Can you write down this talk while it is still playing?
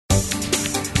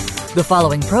The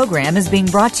following program is being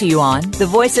brought to you on the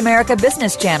Voice America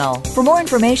Business Channel. For more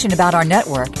information about our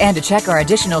network and to check our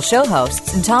additional show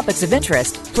hosts and topics of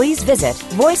interest, please visit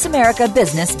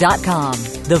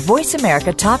voiceamericabusiness.com. The Voice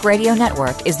America Talk Radio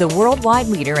Network is the worldwide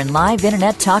leader in live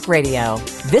Internet talk radio.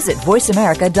 Visit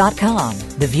voiceamerica.com.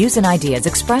 The views and ideas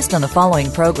expressed on the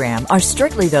following program are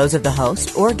strictly those of the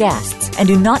host or guests and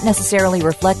do not necessarily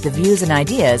reflect the views and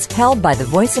ideas held by the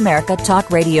Voice America Talk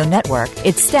Radio Network,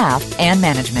 its staff, and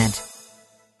management.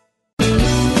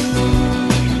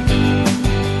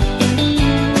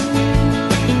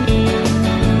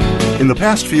 In the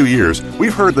past few years,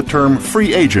 we've heard the term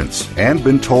free agents and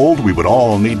been told we would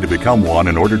all need to become one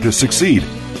in order to succeed.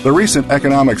 The recent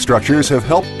economic structures have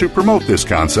helped to promote this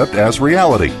concept as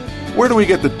reality. Where do we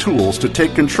get the tools to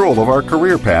take control of our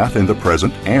career path in the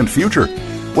present and future?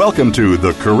 Welcome to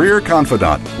the Career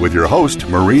Confidante with your host,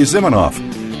 Marie Zimenoff.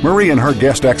 Marie and her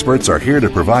guest experts are here to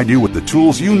provide you with the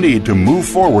tools you need to move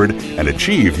forward and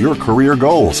achieve your career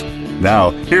goals.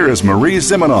 Now, here is Marie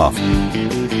Zimenoff.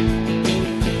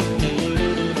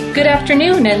 Good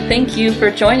afternoon, and thank you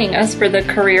for joining us for the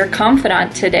Career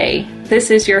Confidante today. This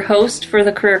is your host for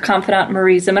the Career Confidante,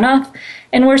 Marie Zimenoff,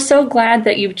 and we're so glad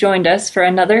that you've joined us for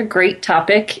another great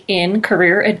topic in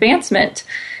career advancement.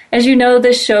 As you know,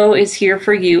 this show is here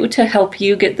for you to help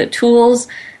you get the tools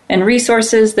and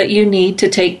resources that you need to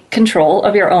take control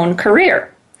of your own career.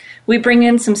 We bring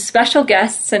in some special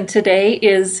guests, and today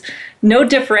is no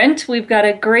different. We've got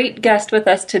a great guest with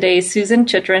us today, Susan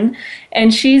Chritton,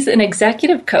 and she's an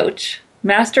executive coach,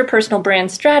 master personal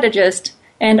brand strategist,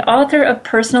 and author of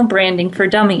Personal Branding for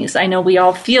Dummies. I know we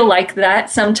all feel like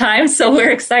that sometimes, so we're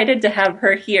excited to have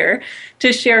her here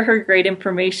to share her great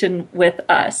information with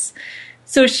us.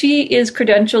 So she is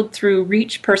credentialed through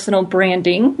Reach Personal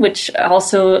Branding, which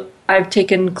also I've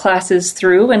taken classes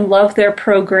through and love their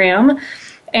program.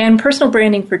 And Personal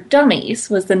Branding for Dummies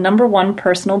was the #1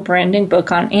 personal branding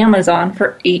book on Amazon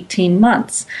for 18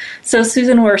 months. So,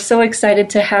 Susan, we're so excited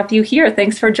to have you here.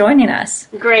 Thanks for joining us.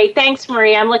 Great. Thanks,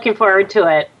 Marie. I'm looking forward to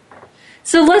it.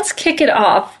 So let's kick it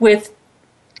off with,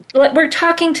 we're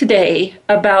talking today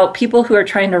about people who are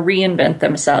trying to reinvent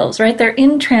themselves, right? They're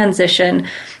in transition,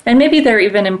 and maybe they're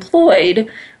even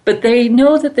employed, but they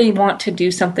know that they want to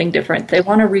do something different. They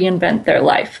want to reinvent their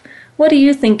life. What do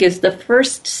you think is the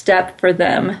first step for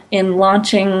them in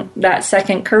launching that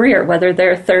second career, whether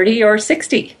they're 30 or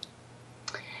 60?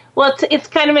 Well, it's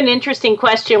kind of an interesting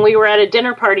question. We were at a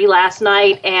dinner party last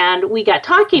night, and we got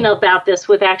talking about this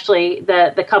with actually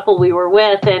the couple we were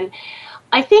with. And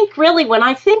I think really when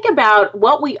I think about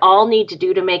what we all need to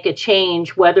do to make a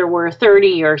change, whether we're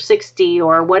 30 or 60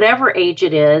 or whatever age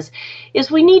it is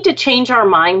we need to change our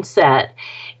mindset.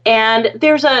 And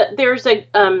there's a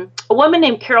woman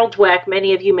named Carol Dweck,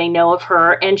 many of you may know of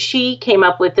her, and she came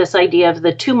up with this idea of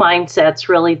the two mindsets,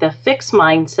 really the fixed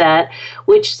mindset,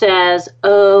 which says,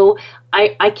 oh,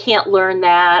 I can't learn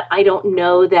that, I don't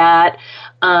know that,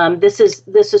 this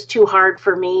is too hard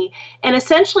for me, and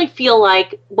essentially feel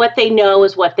like what they know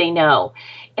is what they know.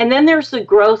 And then there's the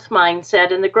growth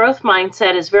mindset, and the growth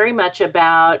mindset is very much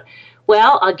about,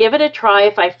 well, I'll give it a try.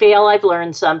 If I fail, I've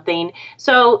learned something.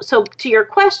 So to your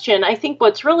question, I think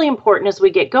what's really important as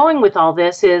we get going with all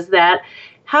this is that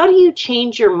how do you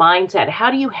change your mindset? How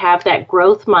do you have that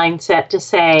growth mindset to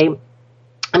say,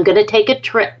 I'm going to take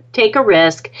a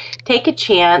risk, take a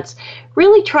chance,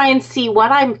 really try and see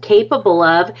what I'm capable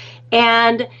of,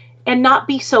 and not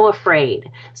be so afraid.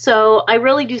 So I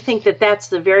really do think that that's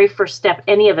the very first step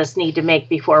any of us need to make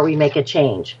before we make a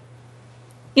change.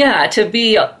 Yeah, to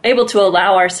be able to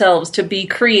allow ourselves to be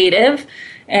creative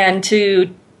and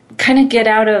to kind of get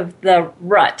out of the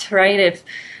rut, right? If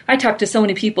I talk to so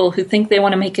many people who think they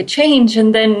want to make a change,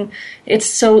 and then it's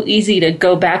so easy to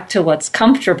go back to what's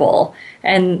comfortable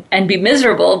and be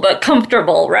miserable, but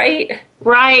comfortable, right?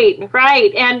 Right.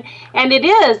 And it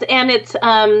is. And it's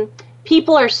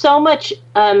people are so much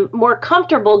more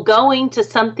comfortable going to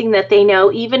something that they know,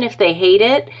 even if they hate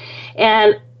it.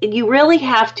 And you really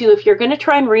have to, if you're going to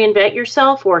try and reinvent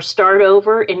yourself or start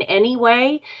over in any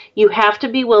way, you have to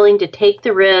be willing to take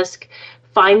the risk,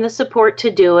 find the support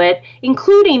to do it,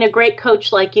 including a great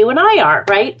coach like you and I are,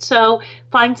 right? So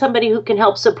find somebody who can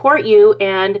help support you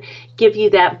and give you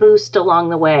that boost along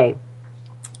the way.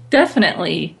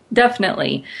 Definitely.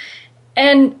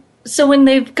 And so when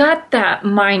they've got that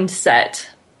mindset,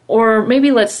 or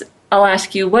maybe I'll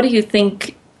ask you, what do you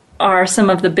think are some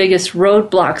of the biggest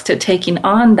roadblocks to taking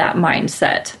on that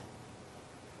mindset?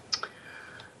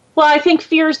 Well, I think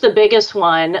fear is the biggest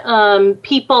one.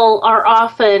 People are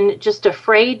often just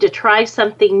afraid to try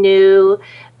something new.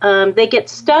 they get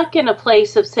stuck in a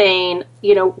place of saying,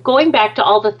 going back to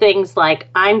all the things like,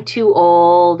 I'm too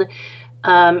old.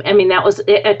 That was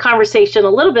a conversation a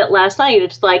little bit last night.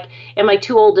 It's like, am I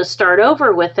too old to start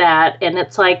over with that? And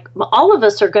it's like, all of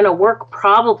us are going to work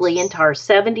probably into our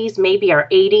 70s, maybe our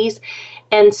 80s.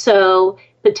 And so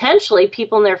potentially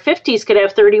people in their 50s could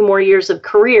have 30 more years of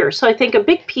career. So I think a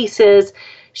big piece is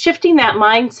shifting that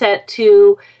mindset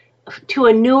to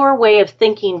a newer way of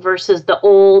thinking versus the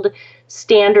old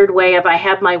standard way of I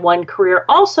have my one career.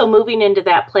 Also moving into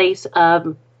that place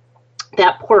of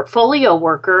that portfolio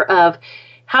worker of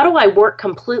how do I work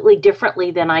completely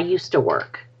differently than I used to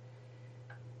work?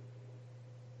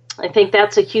 I think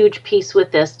that's a huge piece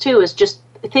with this too, is just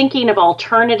thinking of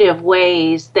alternative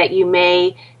ways that you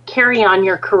may carry on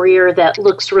your career that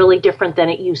looks really different than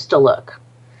it used to look.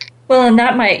 Well, and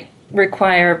that might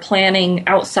require planning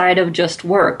outside of just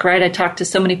work, right? I talk to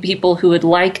so many people who would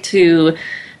like to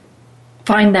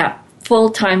find that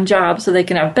full-time job so they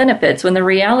can have benefits, when the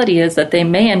reality is that they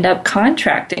may end up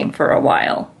contracting for a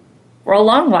while or a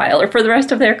long while or for the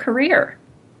rest of their career.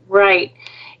 Right.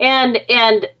 And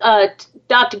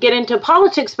not to get into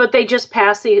politics, but they just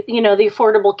passed the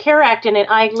Affordable Care Act, and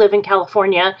I live in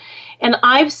California, and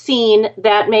I've seen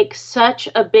that make such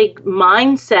a big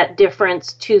mindset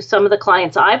difference to some of the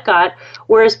clients I've got,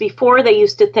 whereas before they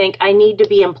used to think I need to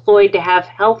be employed to have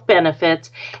health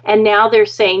benefits, and now they're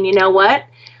saying, you know what?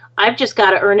 I've just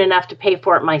got to earn enough to pay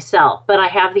for it myself, but I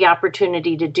have the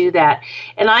opportunity to do that.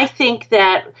 And I think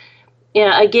that,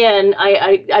 again,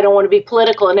 I don't want to be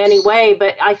political in any way,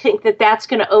 but I think that that's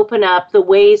going to open up the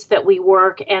ways that we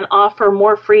work and offer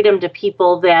more freedom to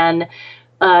people than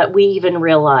we even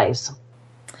realize.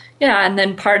 Yeah, and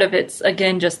then part of it's,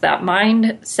 again, just that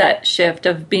mindset shift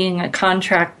of being a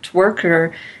contract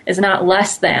worker is not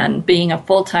less than being a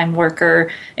full-time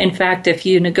worker. In fact, if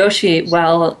you negotiate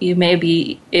well, you may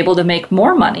be able to make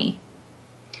more money.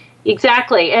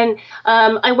 Exactly. And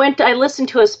I listened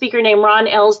to a speaker named Ron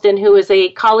Elsden, who is a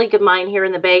colleague of mine here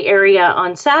in the Bay Area,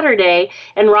 on Saturday,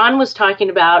 and Ron was talking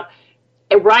about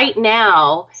right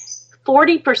now,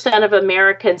 40% of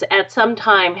Americans at some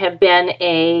time have been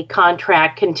a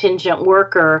contract contingent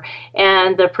worker,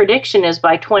 and the prediction is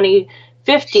by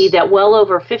 2050 that well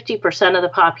over 50% of the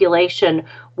population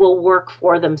will work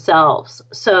for themselves.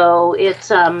 So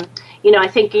it's, I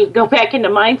think you go back into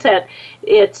mindset,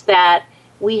 it's that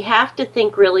we have to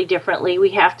think really differently.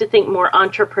 We have to think more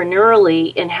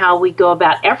entrepreneurially in how we go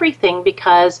about everything,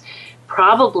 because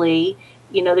probably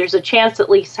there's a chance at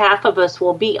least half of us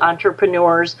will be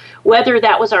entrepreneurs. Whether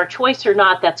that was our choice or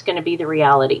not, that's going to be the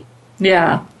reality.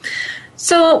 Yeah.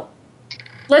 So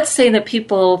let's say that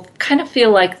people kind of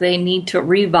feel like they need to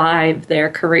revive their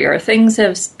career. Things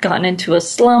have gotten into a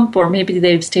slump, or maybe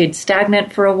they've stayed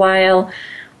stagnant for a while.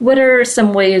 What are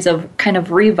some ways of kind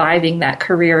of reviving that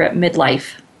career at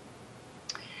midlife?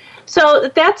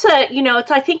 So that's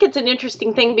I think it's an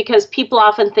interesting thing, because people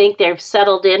often think they've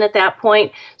settled in at that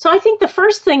point. So I think the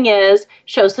first thing is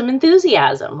show some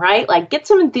enthusiasm, right? Like get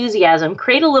some enthusiasm,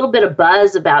 create a little bit of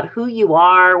buzz about who you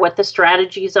are, what the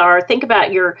strategies are. Think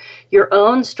about your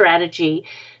own strategy.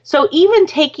 So even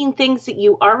taking things that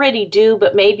you already do,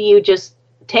 but maybe you just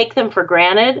take them for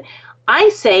granted, I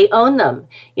say own them.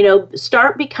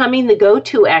 Start becoming the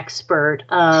go-to expert.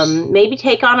 Maybe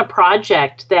take on a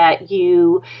project that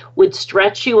you would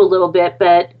stretch you a little bit,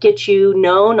 but get you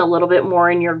known a little bit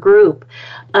more in your group.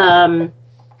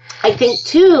 I think,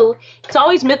 too,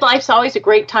 midlife's always a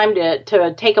great time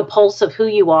to take a pulse of who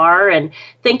you are and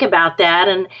think about that.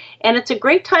 And it's a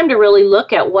great time to really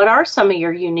look at what are some of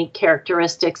your unique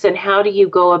characteristics and how do you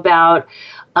go about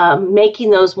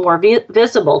making those more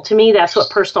visible. To me, that's what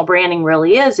personal branding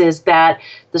really is that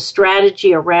the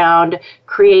strategy around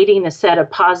creating a set of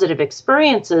positive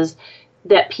experiences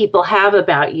that people have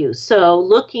about you. So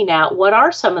looking at what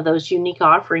are some of those unique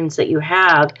offerings that you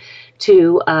have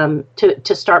to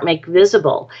start make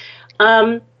visible.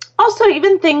 Also,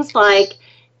 even things like,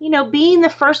 being the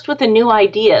first with a new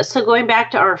idea. So going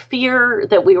back to our fear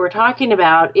that we were talking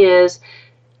about is,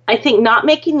 I think, not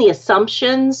making the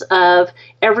assumptions of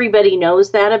everybody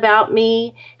knows that about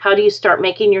me. How do you start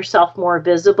making yourself more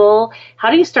visible? How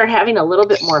do you start having a little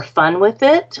bit more fun with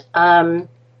it? And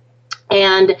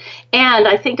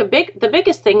I think the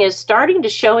biggest thing is starting to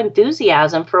show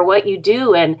enthusiasm for what you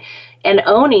do and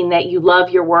owning that you love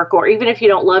your work, or even if you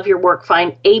don't love your work,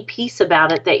 find a piece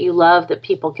about it that you love that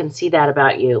people can see that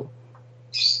about you.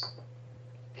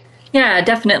 Yeah,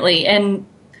 definitely. And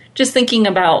just thinking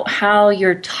about how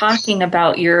you're talking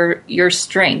about your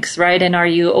strengths, right? And are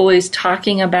you always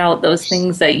talking about those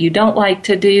things that you don't like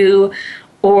to do,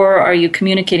 or are you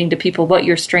communicating to people what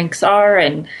your strengths are?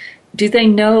 And do they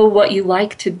know what you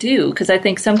like to do? Because I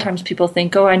think sometimes people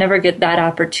think, I never get that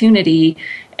opportunity.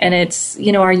 And it's,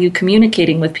 are you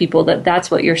communicating with people that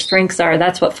that's what your strengths are?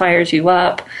 That's what fires you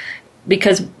up?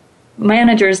 Because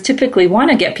managers typically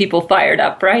want to get people fired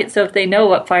up, right? So if they know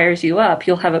what fires you up,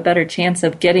 you'll have a better chance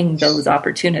of getting those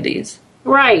opportunities.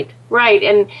 Right.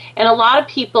 And a lot of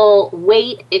people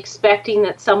wait expecting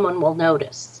that someone will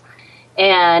notice.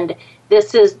 And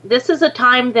this is a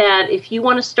time that if you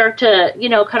want to start to,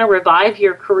 kind of revive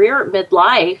your career at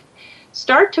midlife,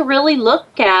 start to really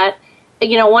look at,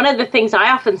 one of the things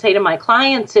I often say to my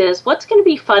clients is, what's going to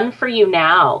be fun for you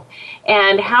now?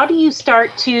 And how do you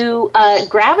start to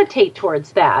gravitate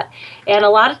towards that? And a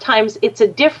lot of times it's a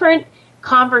different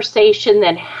conversation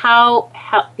than how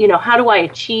do I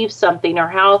achieve something,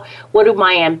 or what do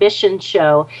my ambitions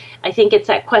show? I think it's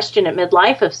that question at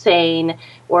midlife of saying,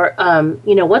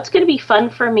 what's going to be fun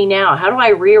for me now? How do I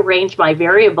rearrange my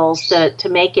variables to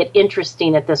make it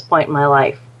interesting at this point in my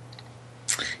life?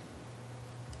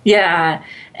 Yeah.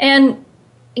 And,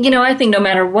 I think no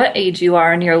matter what age you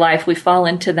are in your life, we fall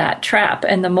into that trap.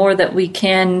 And the more that we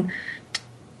can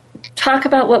talk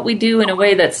about what we do in a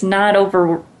way that's not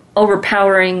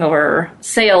overpowering or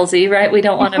salesy, right? We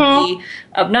don't want to be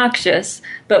obnoxious.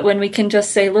 But when we can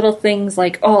just say little things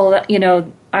like,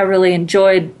 I really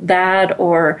enjoyed that,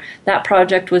 or that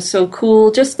project was so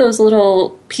cool, just those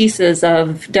little pieces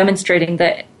of demonstrating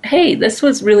that, hey, this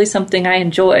was really something I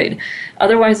enjoyed.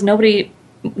 Otherwise, nobody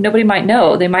might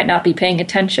know. They might not be paying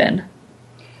attention.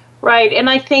 Right. And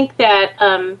I think that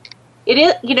it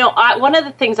is, one of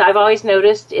the things I've always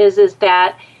noticed is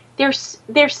that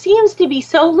there seems to be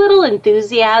so little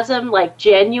enthusiasm, like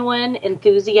genuine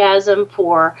enthusiasm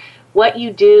for what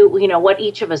you do, what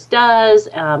each of us does,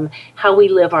 how we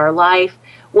live our life.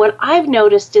 What I've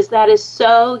noticed is that is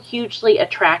so hugely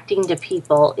attracting to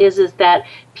people is that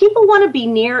people want to be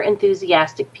near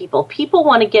enthusiastic people. People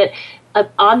want to get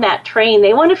on that train.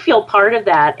 They want to feel part of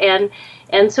that. And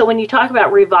so when you talk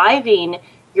about reviving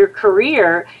your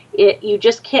career, you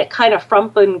just can't kind of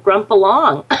frump and grump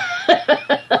along.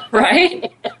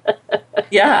 Right?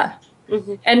 Yeah.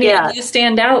 Mm-hmm. And you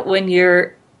stand out when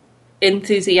you're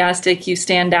enthusiastic. You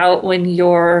stand out when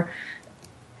you're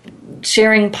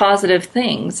sharing positive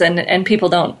things. And people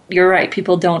don't, you're right,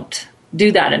 people don't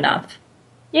do that enough.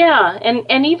 Yeah.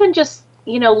 And even just,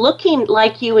 looking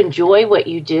like you enjoy what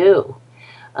you do.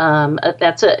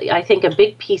 That's I think a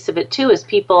big piece of it too, is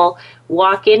people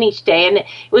walk in each day. And it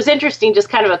was interesting, just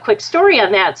kind of a quick story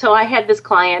on that. So I had this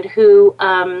client who,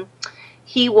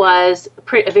 he was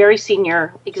a very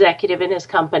senior executive in his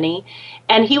company,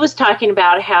 and he was talking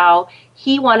about how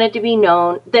he wanted to be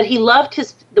known, that he loved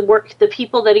the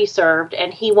people that he served,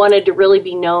 and he wanted to really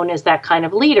be known as that kind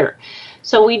of leader.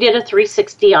 So we did a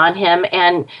 360 on him,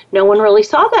 and no one really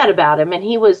saw that about him, and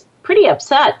he was pretty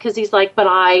upset because he's like, but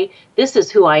this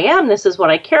is who I am, this is what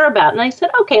I care about. And I said,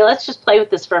 okay, let's just play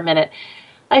with this for a minute.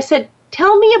 I said,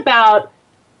 tell me about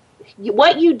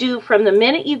what you do from the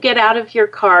minute you get out of your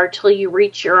car till you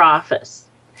reach your office.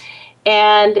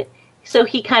 And so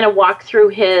he kind of walked through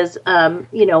his,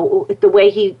 the way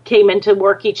he came into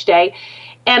work each day.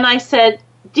 And I said,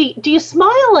 do you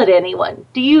smile at anyone?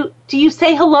 Do you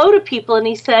say hello to people? And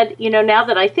he said, now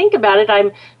that I think about it,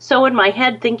 I'm so in my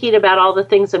head thinking about all the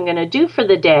things I'm going to do for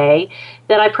the day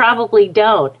that I probably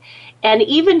don't. And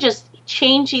even just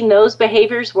changing those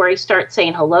behaviors where he starts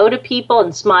saying hello to people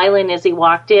and smiling as he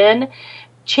walked in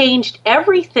changed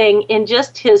everything in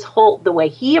just the way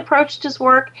he approached his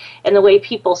work and the way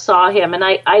people saw him. And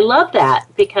I love that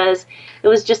because it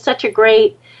was just such a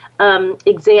great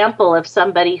example of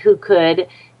somebody who could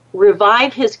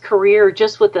revive his career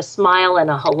just with a smile and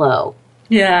a hello.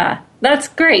 Yeah, that's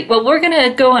great. Well, we're going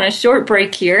to go on a short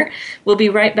break here. We'll be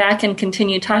right back and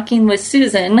continue talking with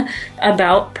Susan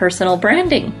about personal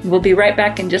branding. We'll be right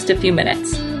back in just a few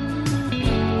minutes.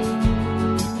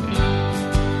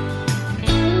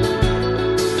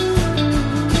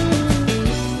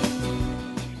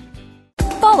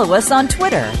 Follow us on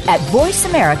Twitter at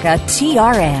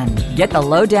VoiceAmericaTRN. Get the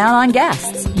lowdown on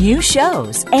guests, new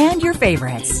shows, and your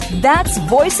favorites. That's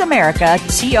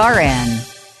VoiceAmericaTRN.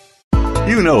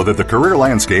 You know that the career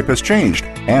landscape has changed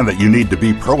and that you need to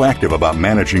be proactive about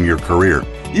managing your career.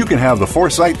 You can have the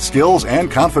foresight, skills, and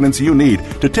confidence you need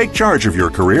to take charge of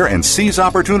your career and seize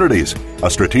opportunities. A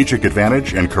strategic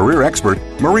advantage and career expert,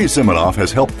 Marie Zimenoff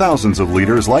has helped thousands of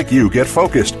leaders like you get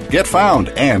focused, get found,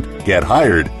 and get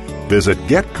hired. Visit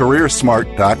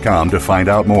getcareersmart.com to find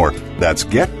out more. That's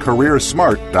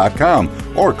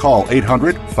getcareersmart.com or call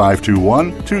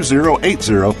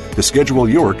 800-521-2080 to schedule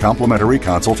your complimentary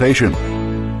consultation.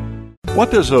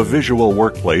 What does a visual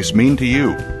workplace mean to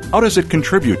you? How does it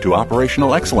contribute to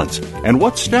operational excellence? And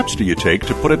what steps do you take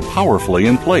to put it powerfully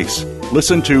in place?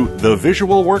 Listen to The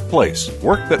Visual Workplace,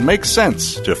 Work That Makes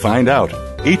Sense, to find out.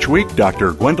 Each week,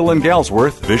 Dr. Gwendolyn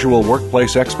Galsworth, visual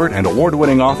workplace expert and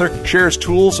award-winning author, shares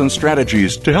tools and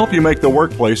strategies to help you make the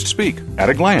workplace speak at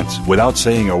a glance without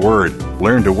saying a word.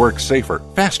 Learn to work safer,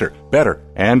 faster, better,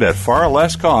 and at far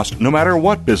less cost no matter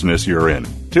what business you're in.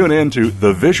 Tune in to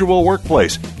The Visual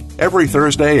Workplace every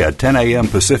Thursday at 10 a.m.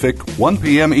 Pacific, 1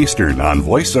 p.m. Eastern on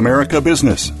Voice America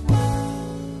Business.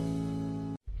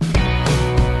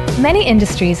 Many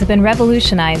industries have been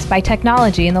revolutionized by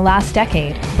technology in the last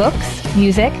decade. Books,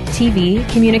 music, TV,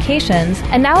 communications,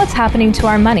 and now it's happening to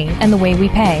our money and the way we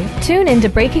pay. Tune in to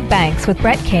Breaking Banks with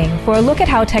Brett King for a look at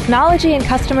how technology and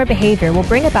customer behavior will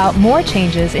bring about more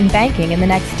changes in banking in the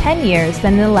next 10 years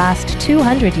than in the last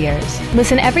 200 years.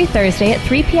 Listen every Thursday at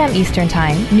 3 p.m. Eastern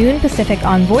Time, noon Pacific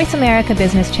on Voice America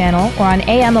Business Channel or on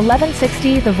AM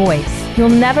 1160 The Voice. You'll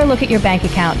never look at your bank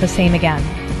account the same again.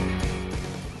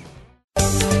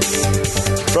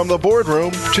 From the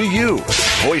boardroom to you,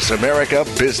 Voice America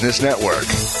Business Network.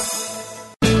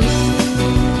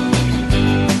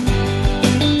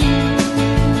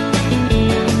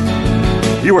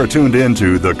 You are tuned in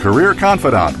to The Career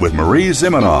Confidante with Marie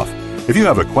Zimenoff. If you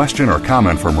have a question or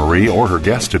comment for Marie or her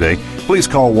guest today, please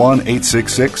call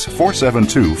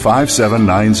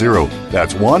 1-866-472-5790.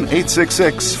 That's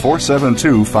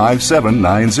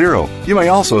 1-866-472-5790. You may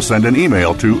also send an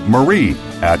email to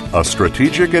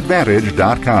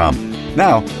marie@astrategicadvantage.com.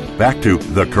 Now, back to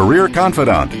The Career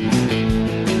Confidante.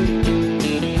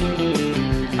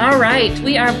 All right,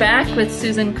 we are back with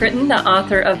Susan Chritton, the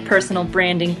author of Personal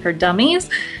Branding for Dummies,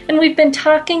 and we've been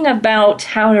talking about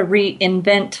how to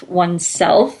reinvent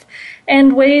oneself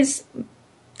and ways,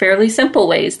 fairly simple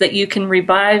ways, that you can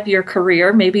revive your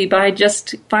career, maybe by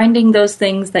just finding those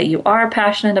things that you are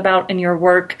passionate about in your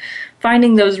work,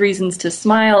 finding those reasons to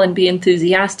smile and be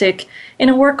enthusiastic in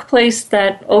a workplace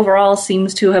that overall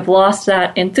seems to have lost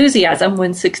that enthusiasm.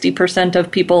 When 60%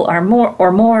 of people are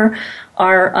more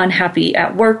are unhappy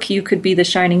at work, you could be the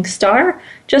shining star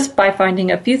just by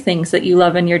finding a few things that you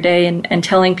love in your day and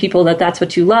telling people that that's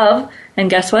what you love. And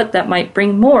guess what? That might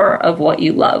bring more of what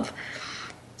you love.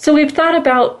 So we've thought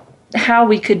about how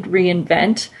we could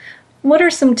reinvent. What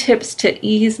are some tips to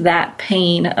ease that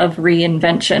pain of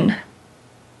reinvention?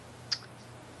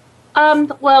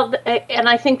 Well, and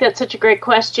I think that's such a great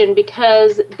question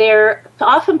because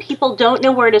often people don't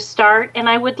know where to start. And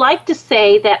I would like to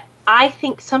say that I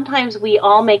think sometimes we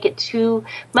all make it too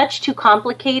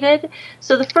complicated.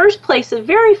 So the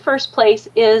very first place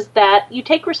is that you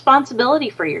take responsibility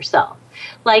for yourself.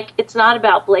 Like, it's not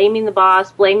about blaming the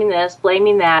boss, blaming this,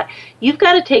 blaming that. You've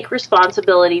got to take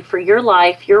responsibility for your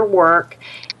life, your work,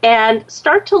 and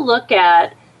start to look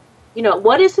at,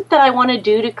 what is it that I want to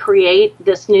do to create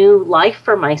this new life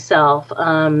for myself?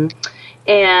 And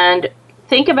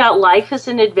think about life as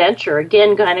an adventure.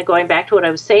 Again, kind of going back to what I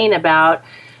was saying about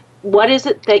what is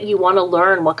it that you want to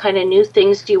learn? What kind of new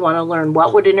things do you want to learn?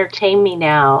 What would entertain me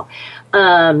now?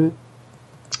 Part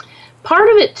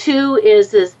of it, too,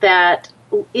 is that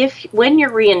when you're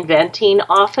reinventing,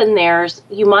 often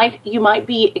you might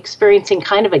be experiencing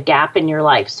kind of a gap in your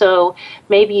life. So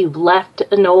maybe you've left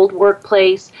an old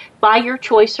workplace by your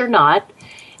choice or not,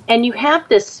 and you have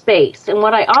this space. And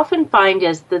what I often find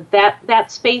is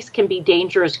that space can be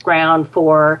dangerous ground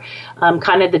for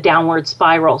kind of the downward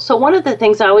spiral. So one of the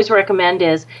things I always recommend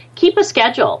is keep a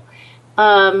schedule.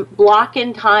 Block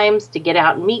in times to get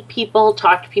out and meet people,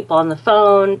 talk to people on the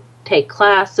phone, take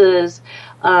classes,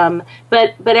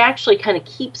 but actually kind of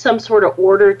keep some sort of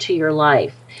order to your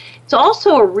life. It's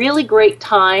also a really great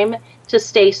time to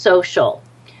stay social.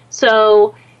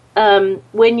 So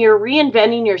when you're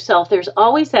reinventing yourself, there's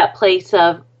always that place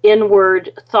of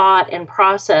inward thought and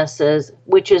processes,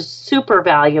 which is super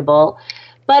valuable.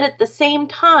 But at the same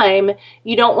time,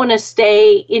 you don't want to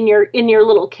stay in your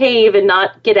little cave and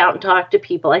not get out and talk to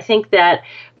people. I think that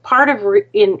part of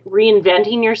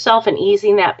reinventing yourself and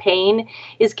easing that pain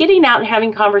is getting out and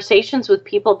having conversations with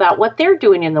people about what they're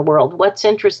doing in the world, what's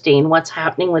interesting, what's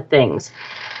happening with things.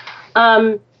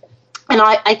 And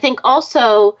I think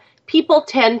also people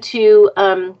tend to,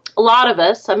 a lot of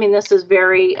us, I mean, this is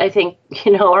very, I think,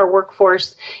 our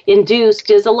workforce induced,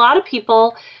 is a lot of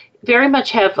people very much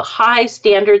have high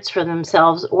standards for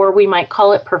themselves, or we might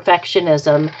call it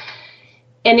perfectionism.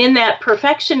 And in that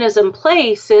perfectionism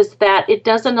place is that it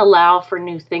doesn't allow for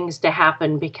new things to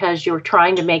happen because you're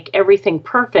trying to make everything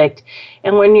perfect.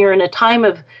 And when you're in a time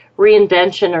of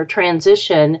reinvention or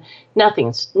transition,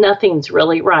 nothing's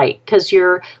really right because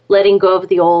you're letting go of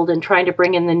the old and trying to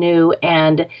bring in the new.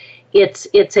 And it's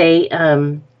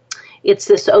it's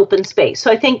this open space.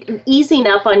 So I think easing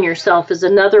up on yourself is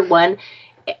another one.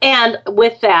 And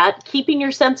with that, keeping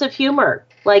your sense of humor.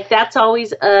 Like that's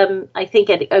always, I think,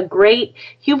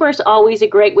 humor is always a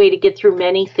great way to get through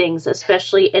many things,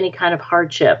 especially any kind of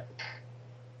hardship.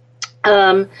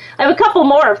 I have a couple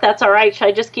more, if that's all right. Should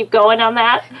I just keep going on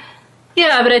that?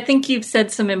 Yeah, but I think you've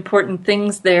said some important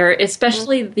things there,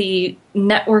 especially the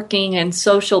networking and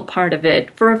social part of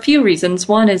it, for a few reasons.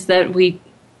 One is that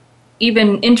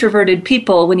even introverted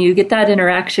people, when you get that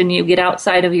interaction, you get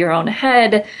outside of your own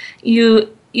head, you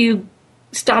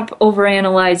stop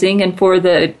overanalyzing, and for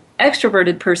the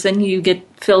extroverted person, you get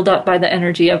filled up by the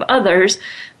energy of others.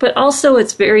 But also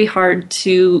it's very hard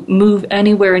to move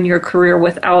anywhere in your career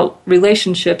without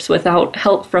relationships, without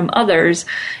help from others.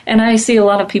 And I see a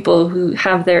lot of people who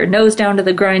have their nose down to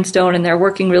the grindstone and they're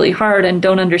working really hard and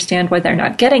don't understand why they're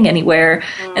not getting anywhere.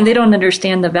 And they don't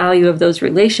understand the value of those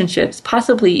relationships,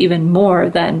 possibly even more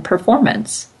than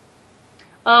performance.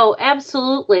 Oh,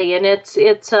 absolutely. And it's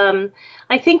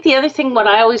I think the other thing, what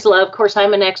I always love, of course,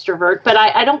 I'm an extrovert, but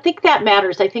I don't think that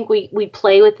matters. I think we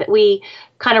play with it. We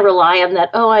kind of rely on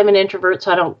that, I'm an introvert,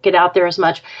 so I don't get out there as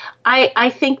much. I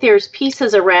think there's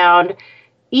pieces around,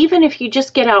 even if you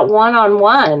just get out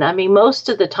one-on-one. I mean, most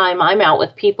of the time I'm out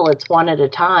with people, it's one at a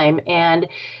time. And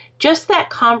just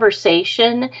that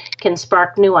conversation can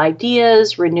spark new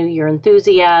ideas, renew your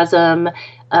enthusiasm,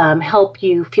 help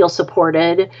you feel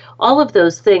supported. All of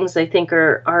those things I think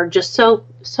are just so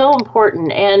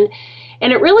important. And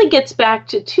it really gets back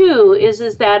to too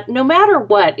is that no matter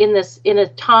what in a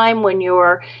time when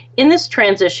you're in this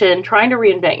transition, trying to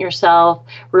reinvent yourself,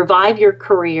 revive your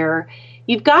career,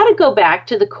 you've got to go back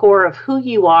to the core of who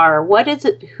you are. What is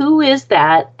it? Who is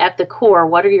that at the core?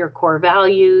 What are your core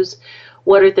values?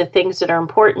 What are the things that are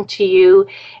important to you?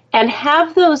 And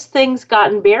have those things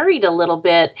gotten buried a little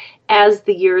bit as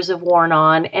the years have worn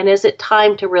on? And is it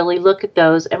time to really look at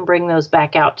those and bring those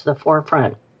back out to the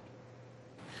forefront?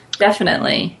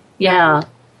 Definitely. Yeah.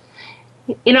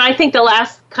 I think the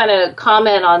last kind of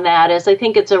comment on that is I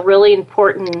think it's a really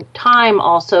important time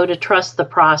also to trust the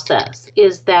process.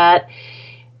 Is that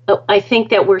I think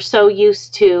that we're so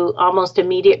used to almost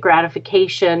immediate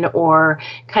gratification or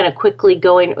kind of quickly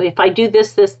going, if I do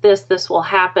this will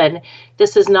happen.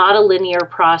 This is not a linear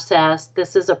process.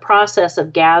 This is a process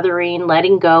of gathering,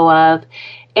 letting go of,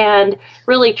 and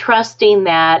really trusting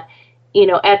that,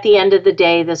 at the end of the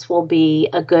day, this will be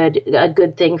a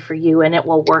good thing for you and it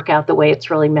will work out the way it's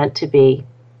really meant to be.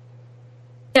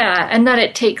 Yeah, and that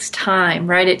it takes time,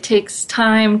 right? It takes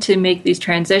time to make these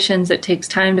transitions. It takes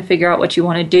time to figure out what you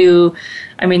want to do.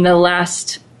 I mean, the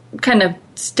last kind of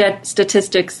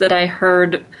statistics that I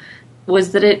heard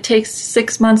was that it takes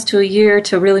 6 months to a year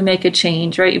to really make a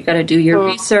change, right? You've got to do your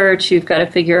research. You've got to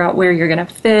figure out where you're going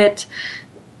to fit.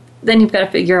 Then you've got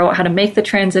to figure out how to make the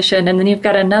transition. And then you've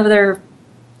got another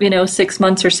 6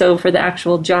 months or so for the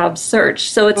actual job search.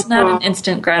 So it's not an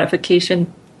instant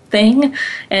gratification thing.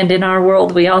 And in our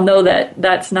world, we all know that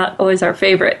that's not always our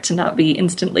favorite, to not be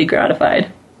instantly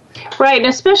gratified. Right, and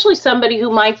especially somebody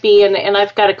who might be, and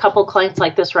I've got a couple clients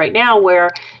like this right now, where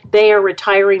they are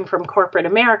retiring from corporate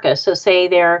America. So say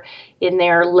they're in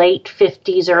their late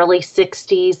 50s, early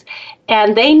 60s,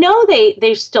 and they know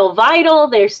they're still vital,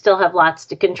 they still have lots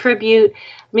to contribute.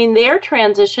 I mean, their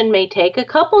transition may take a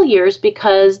couple years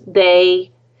because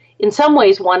they, in some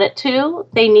ways, want it to.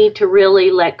 They need to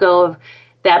really let go of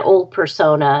that old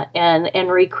persona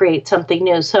and recreate something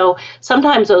new. So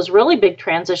sometimes those really big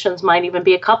transitions might even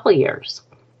be a couple years.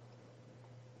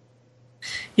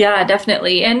 Yeah,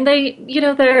 definitely. And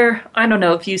they're, I don't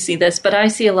know if you see this, but I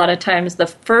see a lot of times the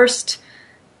first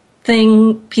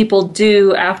thing people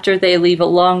do after they leave a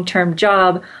long-term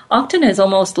job often is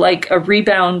almost like a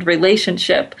rebound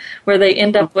relationship where they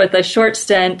end up with a short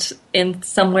stint in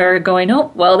somewhere going,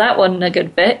 oh, well, that wasn't a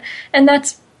good fit. And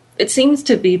it seems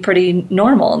to be pretty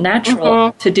normal,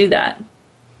 natural to do that.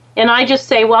 And I just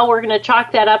say, well, we're going to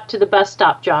chalk that up to the bus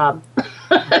stop job.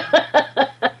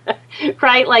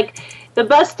 Right? Like the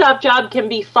bus stop job can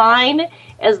be fine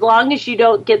as long as you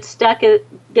don't get stuck at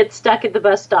the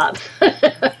bus stop.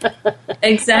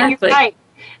 Exactly. Right.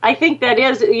 I think that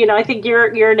is, I think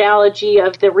your analogy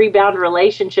of the rebound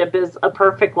relationship is a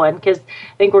perfect one, because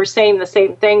I think we're saying the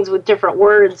same things with different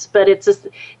words, but it's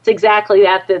exactly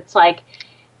that. That's like,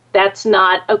 that's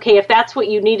not okay. If that's what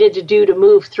you needed to do to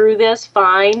move through this,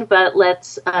 fine. But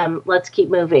let's keep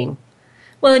moving.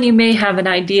 Well, and you may have an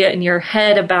idea in your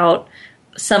head about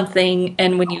something,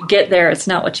 and when you get there, it's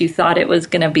not what you thought it was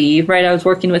going to be. Right? I was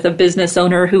working with a business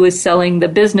owner who was selling the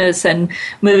business and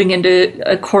moving into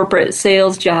a corporate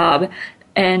sales job,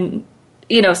 and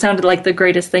sounded like the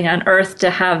greatest thing on earth to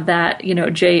have that,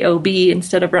 JOB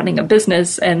instead of running a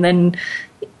business. And then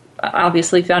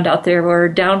obviously found out there were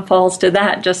downfalls to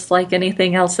that, just like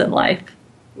anything else in life.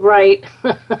 Right.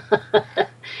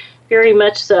 Very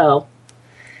much so.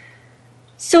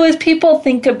 So as people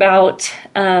think about,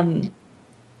 and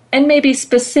maybe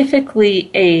specifically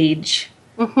age,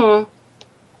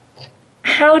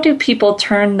 how do people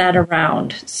turn that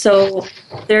around? So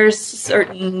there's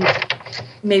certain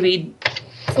maybe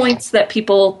points that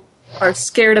people are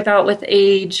scared about with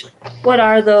age. What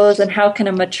are those, and how can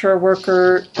a mature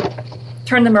worker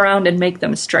turn them around and make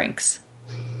them strengths?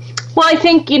 Well, I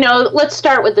think, let's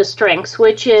start with the strengths,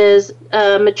 which is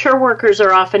mature workers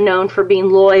are often known for being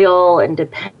loyal and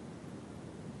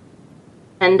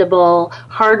dependable,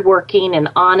 hardworking, and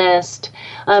honest.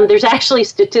 There's actually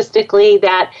statistically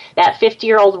that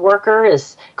 50-year-old worker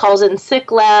calls in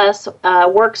sick less,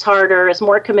 works harder, is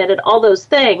more committed, all those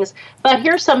things. But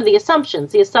here's some of the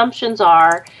assumptions. The assumptions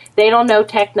are they don't know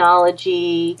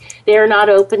technology, they're not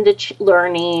open to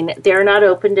learning, they're not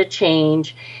open to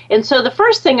change. And so the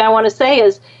first thing I want to say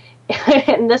is,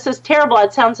 and this is terrible,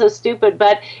 it sounds so stupid,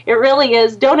 but it really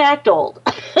is, don't act old.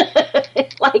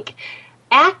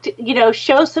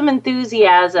 Show some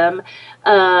enthusiasm,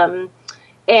 and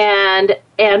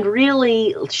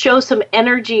really show some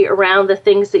energy around the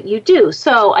things that you do.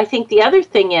 So I think the other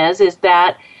thing is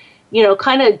that,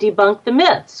 kind of debunk the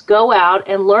myths. Go out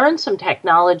and learn some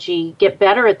technology, get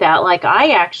better at that. Like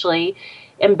I actually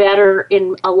am better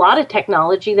in a lot of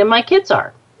technology than my kids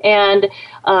are. And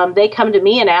they come to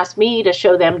me and ask me to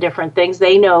show them different things.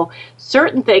 They know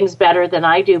certain things better than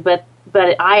I do, but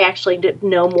I actually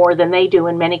know more than they do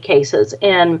in many cases.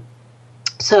 And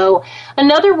so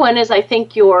another one is, I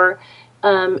think,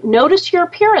 notice your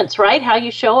appearance, right? How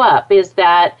you show up is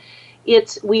that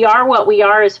we are what we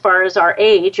are as far as our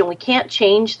age, and we can't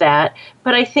change that.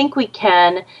 But I think we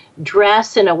can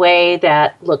dress in a way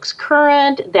that looks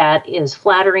current, that is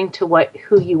flattering to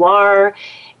who you are.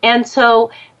 And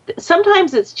so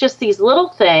sometimes it's just these little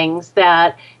things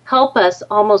that help us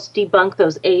almost debunk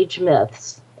those age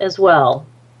myths as well.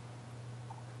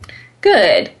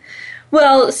 Good.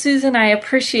 Well, Susan, I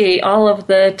appreciate all of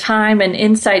the time and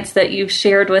insights that you've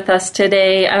shared with us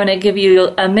today. I want to give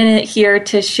you a minute here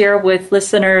to share with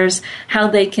listeners how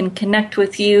they can connect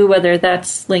with you, whether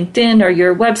that's LinkedIn or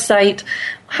your website.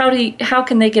 How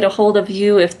can they get a hold of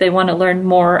you if they want to learn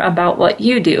more about what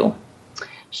you do?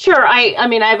 Sure. I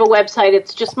have a website.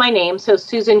 It's just my name. So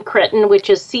Susan Chritton, which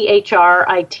is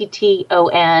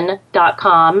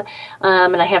CHRITTON.com.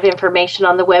 And I have information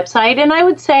on the website. And I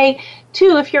would say,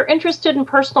 too, if you're interested in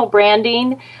personal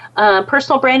branding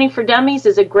for Dummies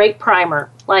is a great primer.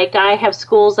 Like I have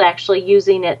schools actually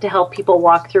using it to help people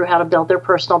walk through how to build their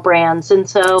personal brands. And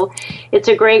so it's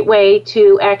a great way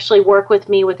to actually work with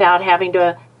me without having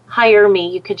to hire me.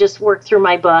 You could just work through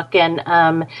my book, and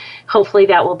hopefully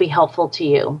that will be helpful to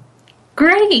you.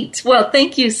 Great. Well,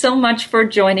 thank you so much for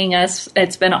joining us.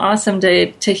 It's been awesome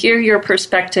to hear your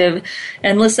perspective.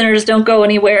 And listeners, don't go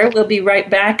anywhere. We'll be right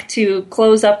back to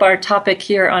close up our topic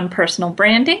here on personal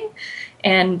branding.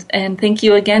 And thank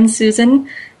you again, Susan.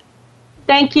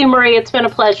 Thank you, Marie. It's been a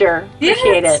pleasure.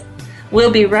 Appreciate it.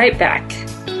 We'll be right back.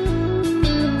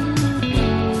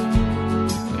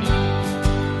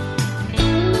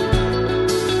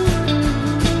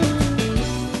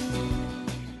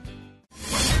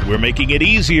 We're making it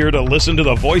easier to listen to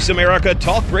the Voice America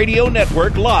Talk Radio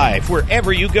Network live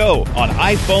wherever you go on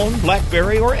iPhone,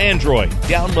 BlackBerry, or Android.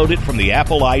 Download it from the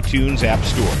Apple iTunes App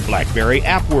Store, BlackBerry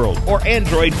App World, or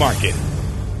Android Market.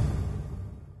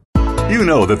 You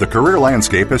know that the career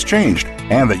landscape has changed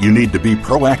and that you need to be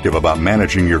proactive about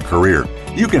managing your career.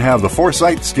 You can have the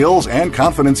foresight, skills, and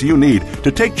confidence you need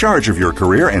to take charge of your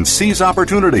career and seize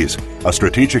opportunities. A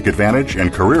strategic advantage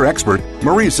and career expert,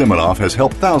 Marie Zimenoff has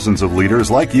helped thousands of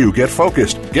leaders like you get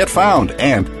focused, get found,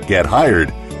 and get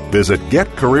hired. Visit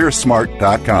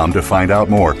getcareersmart.com to find out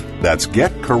more. That's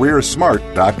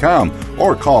getcareersmart.com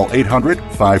or call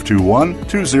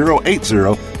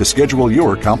 800-521-2080 to schedule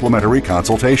your complimentary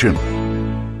consultation.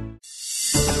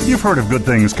 You've heard of good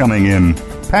things coming in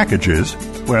packages.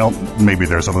 Well, maybe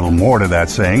there's a little more to that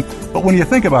saying, but when you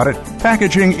think about it,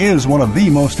 packaging is one of the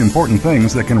most important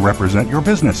things that can represent your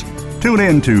business. Tune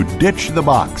in to Ditch the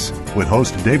Box with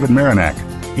host David Marinak.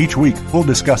 Each week, we'll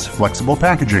discuss flexible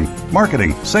packaging,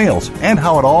 marketing, sales, and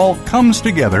how it all comes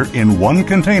together in one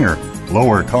container.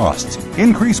 Lower costs,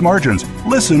 increase margins.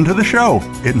 Listen to the show.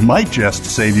 It might just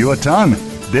save you a ton.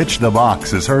 Ditch the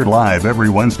Box is heard live every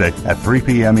Wednesday at 3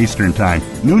 p.m. Eastern Time,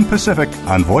 noon Pacific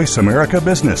on Voice America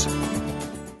Business.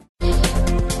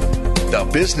 the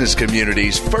business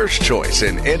community's first choice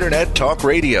in Internet Talk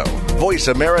Radio. Voice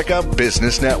America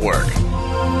Business Network.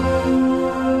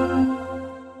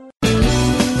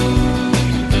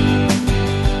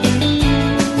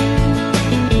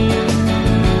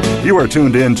 You are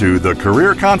tuned in to The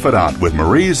Career Confidante with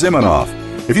Marie Zimenoff.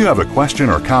 If you have a question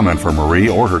or comment for Marie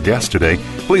or her guest today,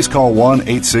 please call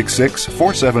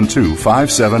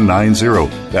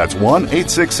 1-866-472-5790. That's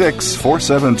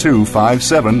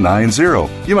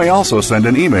 1-866-472-5790. You may also send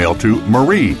an email to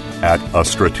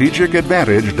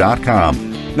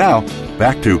marie@astrategicadvantage.com. Now,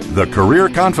 back to The Career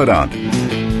Confidante.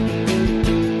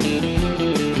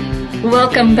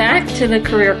 Welcome back to the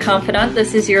Career Confidante.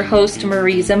 This is your host,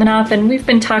 Marie Zimenoff, and we've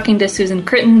been talking to Susan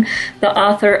Chritton, the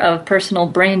author of Personal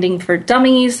Branding for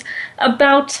Dummies,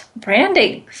 about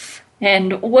branding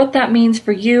and what that means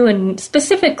for you, and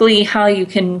specifically how you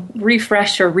can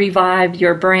refresh or revive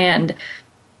your brand,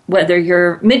 whether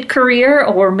you're mid-career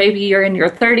or maybe you're in your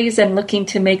 30s and looking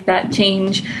to make that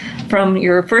change from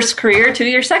your first career to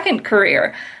your second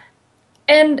career.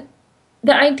 And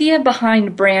the idea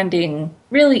behind branding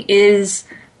really is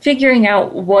figuring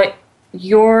out what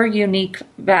your unique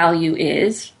value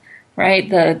is, right?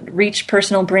 The Reach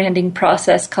Personal Branding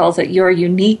process calls it your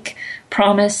unique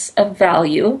promise of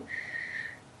value.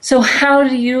 So how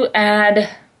do you add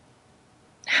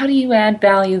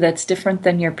value that's different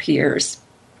than your peers?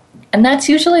 And that's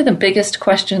usually the biggest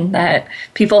question that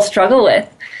people struggle with,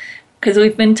 because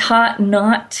we've been taught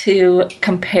not to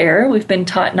compare. We've been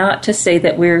taught not to say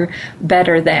that we're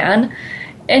better than.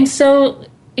 And so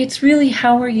it's really,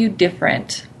 how are you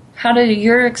different? How do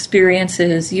your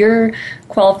experiences, your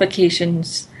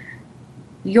qualifications,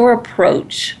 your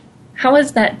approach, how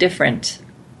is that different?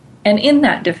 And in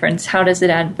that difference, how does it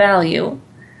add value?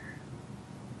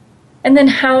 And then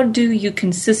how do you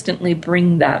consistently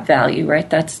bring that value, right?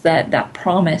 That's that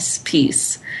promise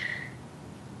piece.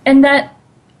 And that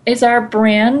is our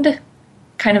brand,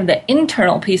 kind of the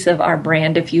internal piece of our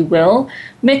brand, if you will,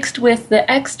 mixed with the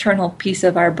external piece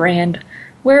of our brand.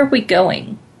 Where are we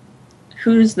going?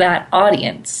 Who's that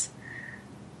audience?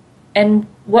 And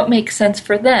what makes sense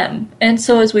for them? And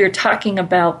so as we were talking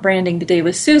about branding today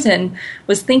with Susan,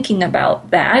 was thinking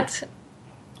about that.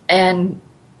 And,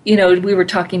 we were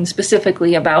talking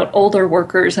specifically about older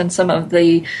workers and some of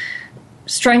the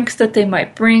strengths that they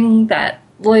might bring, that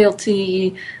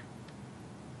loyalty,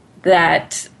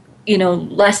 that,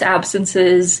 less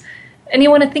absences. And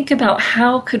you want to think about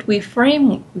how could we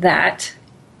frame that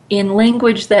in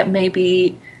language that may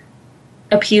be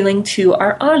appealing to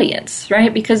our audience,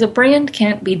 right? Because a brand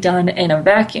can't be done in a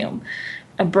vacuum.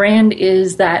 A brand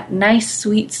is that nice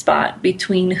sweet spot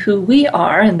between who we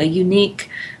are and the unique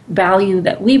value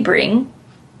that we bring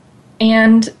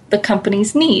and the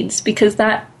company's needs, because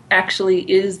that actually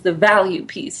is the value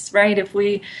piece, right? If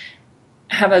we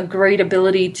have a great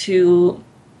ability to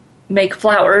make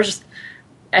flowers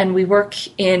and we work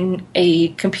in a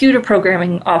computer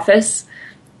programming office,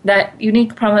 that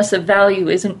unique promise of value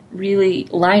isn't really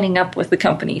lining up with the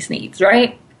company's needs,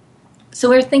 right? So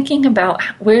we're thinking about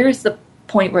where is the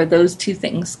point where those two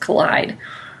things collide.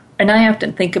 And I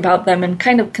often think about them in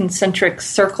kind of concentric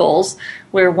circles,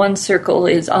 where one circle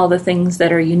is all the things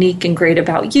that are unique and great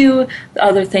about you, the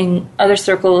other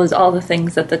circle is all the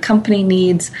things that the company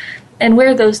needs. And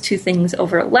where those two things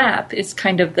overlap is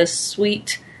kind of the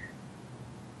sweet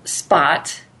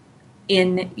spot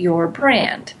in your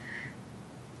brand.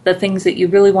 The things that you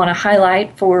really want to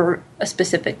highlight for a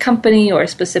specific company or a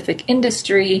specific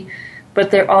industry,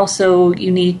 but they're also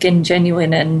unique and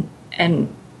genuine and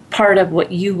part of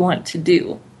what you want to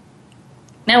do.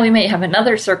 Now, we may have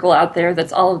another circle out there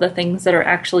that's all of the things that are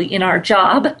actually in our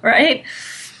job, right?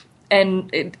 And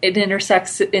it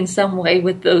intersects in some way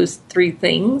with those three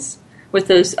things, with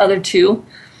those other two.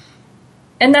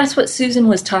 And that's what Susan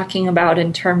was talking about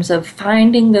in terms of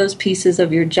finding those pieces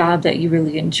of your job that you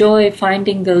really enjoy,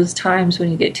 finding those times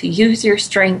when you get to use your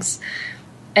strengths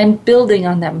and building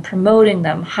on them, promoting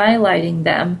them, highlighting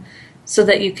them, so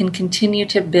that you can continue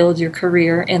to build your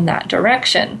career in that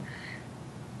direction.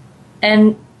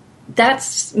 And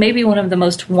that's maybe one of the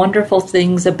most wonderful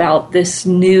things about this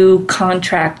new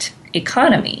contract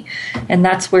economy. And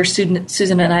that's where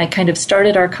Susan and I kind of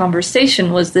started our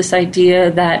conversation, was this idea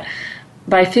that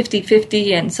by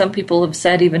 50-50, and some people have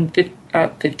said even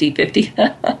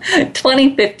 50-50,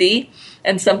 2050,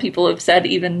 and some people have said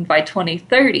even by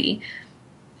 2030,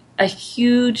 a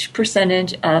huge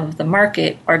percentage of the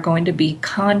market are going to be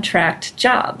contract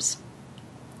jobs.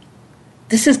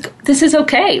 This is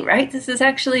okay, right? This is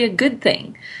actually a good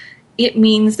thing. It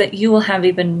means that you will have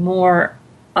even more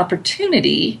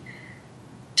opportunity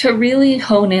to really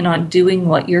hone in on doing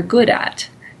what you're good at,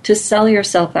 to to sell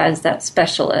yourself as that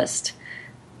specialist,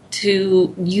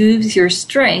 to use your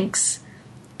strengths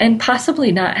and possibly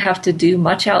not have to do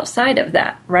much outside of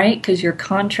that, right? Because you're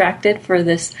contracted for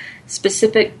this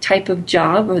specific type of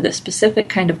job or the specific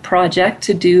kind of project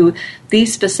to do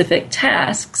these specific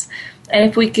tasks. And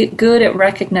if we get good at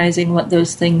recognizing what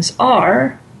those things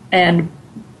are and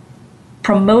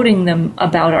promoting them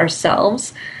about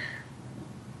ourselves,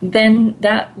 then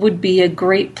that would be a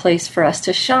great place for us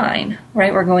to shine,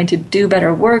 right? We're going to do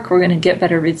better work, we're going to get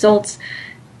better results,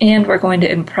 and we're going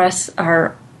to impress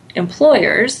our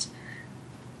employers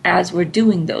as we're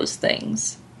doing those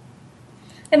things.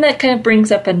 And that kind of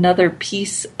brings up another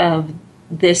piece of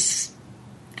this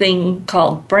thing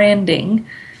called branding.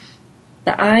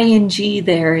 The ing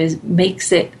there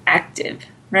makes it active,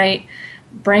 right?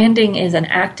 Branding is an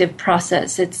active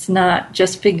process. It's not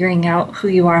just figuring out who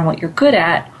you are and what you're good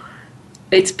at.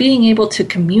 It's being able to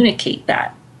communicate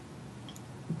that.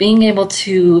 Being able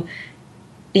to,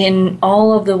 in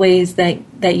all of the ways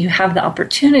that you have the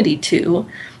opportunity to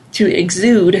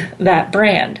exude that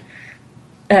brand.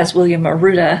 As William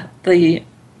Arruda, the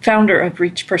founder of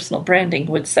Reach Personal Branding,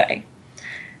 would say.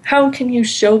 How can you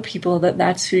show people that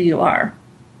that's who you are?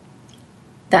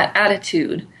 That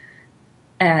attitude.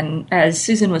 And as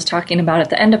Susan was talking about at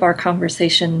the end of our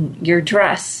conversation, your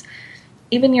dress,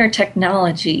 even your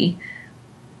technology,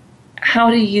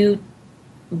 how do you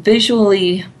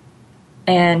visually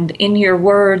and in your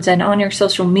words and on your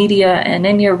social media and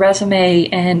in your resume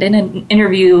and in an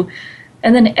interview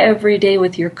and then every day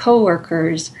with your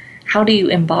coworkers, how do you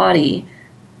embody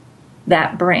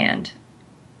that brand?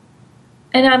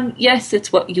 And yes,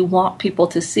 it's what you want people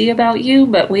to see about you,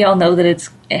 but we all know that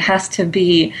it has to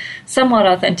be somewhat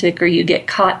authentic or you get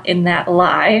caught in that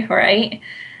lie, right?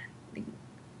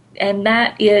 And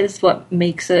that is what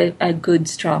makes a good,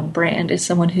 strong brand, is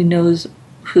someone who knows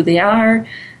who they are,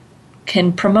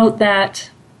 can promote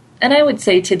that. And I would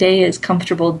say today is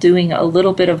comfortable doing a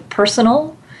little bit of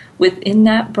personal within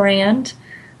that brand.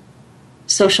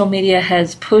 Social media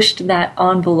has pushed that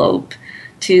envelope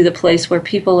to the place where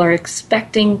people are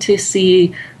expecting to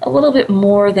see a little bit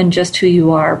more than just who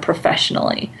you are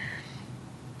professionally.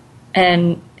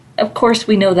 And of course,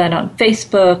 we know that on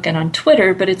Facebook and on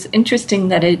Twitter, but it's interesting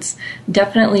that it's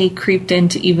definitely creeped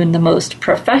into even the most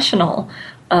professional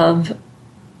of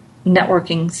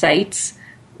networking sites,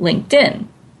 LinkedIn.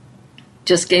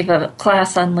 Just gave a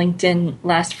class on LinkedIn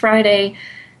last Friday,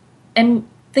 and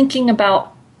thinking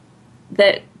about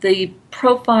that the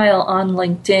profile on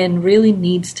LinkedIn really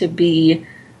needs to be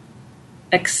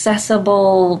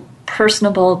accessible,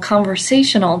 personable,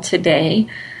 conversational today.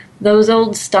 Those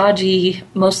old stodgy,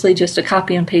 mostly just a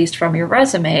copy and paste from your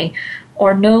resume,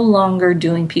 are no longer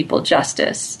doing people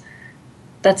justice.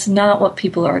 That's not what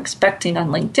people are expecting on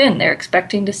LinkedIn. They're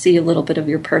expecting to see a little bit of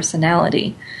your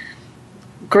personality.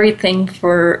 Great thing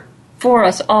for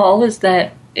us all is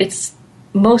that it's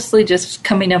mostly just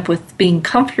coming up with being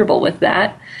comfortable with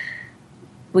that.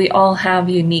 We all have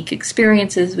unique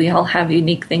experiences. We all have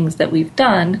unique things that we've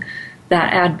done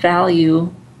that add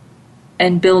value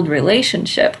and build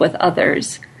relationship with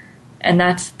others. And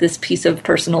that's this piece of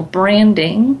personal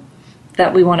branding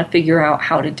that we want to figure out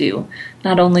how to do.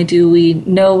 Not only do we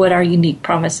know what our unique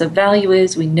promise of value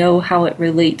is, we know how it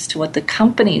relates to what the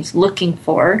company's looking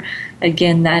for.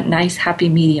 Again, that nice happy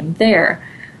medium there.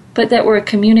 But that we're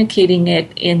communicating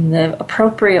it in the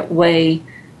appropriate way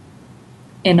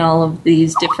in all of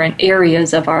these different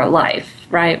areas of our life,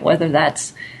 right? Whether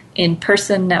that's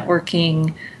in-person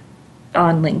networking,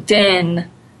 on LinkedIn,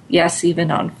 yes,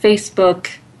 even on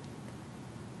Facebook.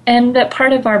 And that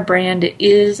part of our brand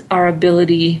is our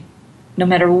ability, no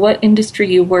matter what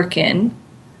industry you work in,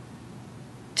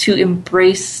 to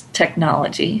embrace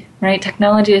technology, right?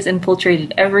 Technology has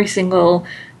infiltrated every single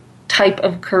type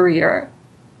of career.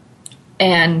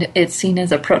 And it's seen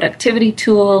as a productivity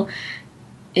tool.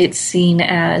 It's seen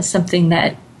as something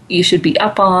that you should be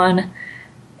up on.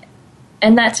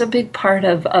 And that's a big part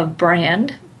of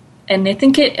brand. And I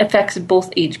think it affects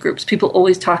both age groups. People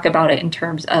always talk about it in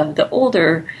terms of the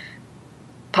older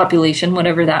population,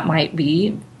 whatever that might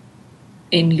be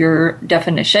in your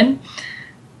definition.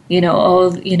 They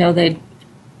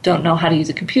don't know how to use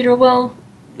a computer. Well,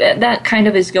 that kind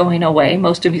of is going away.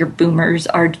 Most of your boomers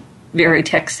are very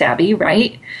tech savvy,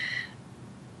 right?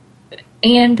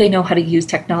 And they know how to use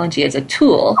technology as a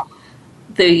tool.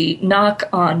 The knock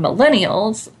on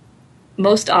millennials,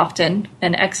 most often,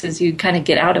 and X's, you kind of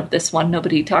get out of this one.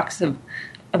 Nobody talks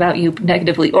about you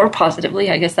negatively or positively.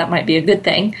 I guess that might be a good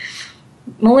thing.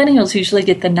 millennials usually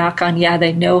get the knock on,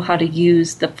 they know how to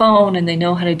use the phone and they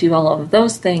know how to do all of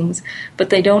those things, but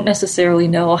they don't necessarily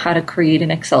know how to create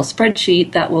an Excel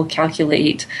spreadsheet that will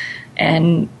calculate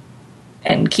and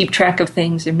keep track of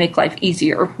things and make life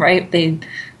easier, right? They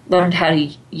learned how to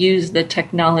use the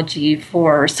technology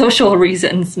for social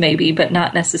reasons maybe, but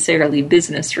not necessarily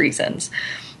business reasons.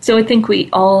 So I think we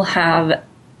all have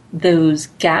those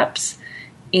gaps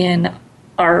in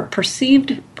our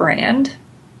perceived brand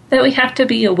that we have to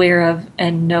be aware of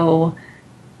and know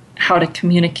how to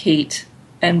communicate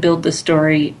and build the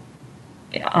story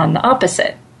on the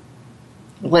opposite.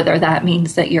 Whether that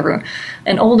means that you're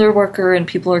an older worker and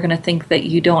people are going to think that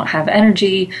you don't have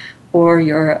energy, or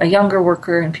you're a younger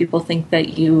worker and people think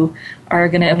that you are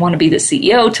going to want to be the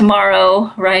CEO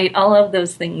tomorrow, right? All of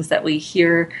those things that we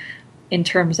hear in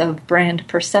terms of brand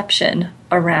perception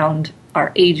around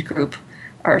our age group,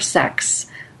 our sex,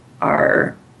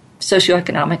 our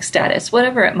socioeconomic status,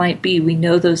 whatever it might be, we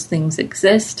know those things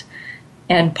exist.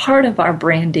 And part of our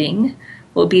branding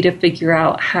will be to figure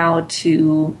out how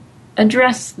to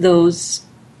address those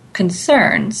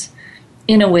concerns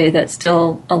in a way that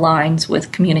still aligns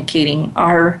with communicating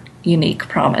our unique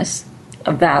promise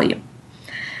of value.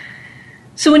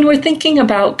 So when we're thinking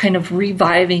about kind of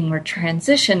reviving or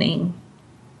transitioning,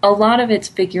 a lot of it's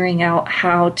figuring out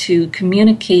how to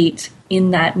communicate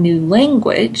in that new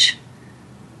language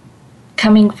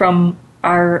coming from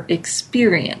our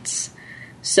experience.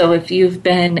 So if you've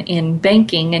been in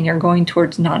banking and you're going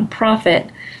towards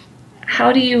nonprofit,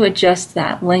 how do you adjust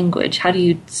that language? How do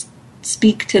you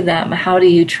speak to them? How do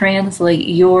you translate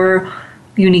your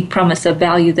unique promise of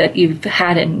value that you've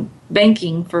had in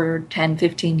banking for 10,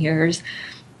 15 years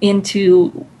into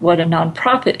what a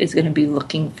nonprofit is going to be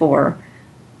looking for?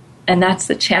 And that's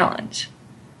the challenge.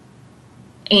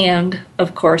 And,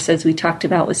 of course, as we talked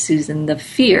about with Susan, the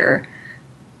fear,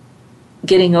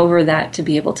 getting over that to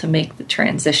be able to make the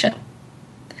transition.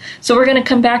 So we're going to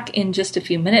come back in just a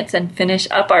few minutes and finish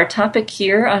up our topic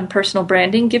here on personal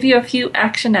branding, give you a few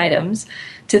action items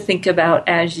to think about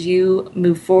as you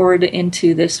move forward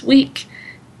into this week,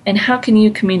 and how can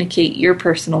you communicate your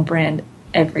personal brand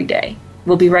every day.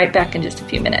 We'll be right back in just a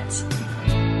few minutes.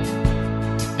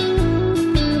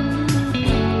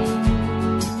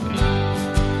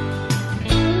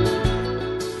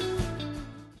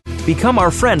 Become our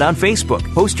friend on Facebook.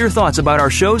 Post your thoughts about our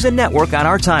shows and network on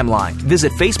our timeline.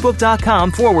 Visit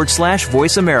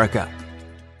facebook.com/Voice America.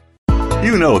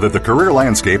 You know that the career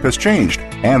landscape has changed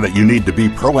and that you need to be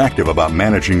proactive about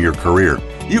managing your career.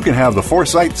 You can have the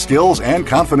foresight, skills, and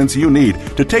confidence you need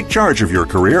to take charge of your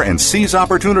career and seize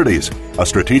opportunities. A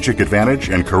strategic advantage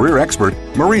and career expert,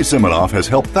 Marie Zimenoff has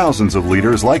helped thousands of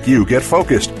leaders like you get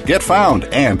focused, get found,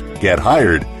 and get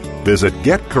hired. Visit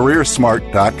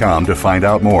getcareersmart.com to find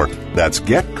out more. That's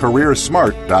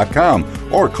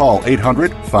getcareersmart.com or call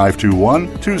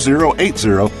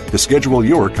 800-521-2080 to schedule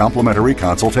your complimentary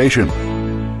consultation.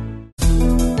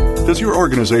 Does your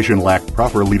organization lack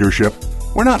proper leadership?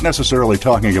 We're not necessarily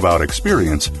talking about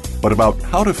experience, but about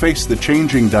how to face the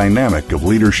changing dynamic of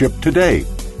leadership today.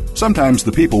 Sometimes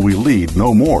the people we lead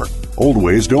know more. Old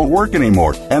ways don't work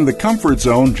anymore, and the comfort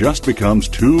zone just becomes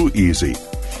too easy.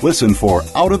 Listen for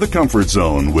Out of the Comfort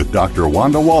Zone with Dr.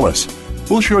 Wanda Wallace.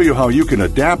 We'll show you how you can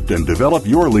adapt and develop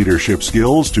your leadership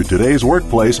skills to today's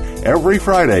workplace every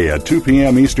Friday at 2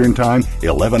 p.m. Eastern Time,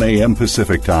 11 a.m.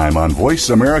 Pacific Time on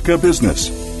Voice America Business.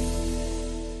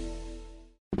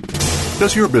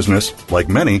 Does your business, like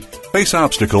many, face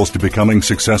obstacles to becoming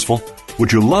successful?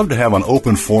 Would you love to have an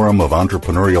open forum of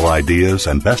entrepreneurial ideas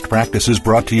and best practices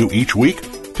brought to you each week?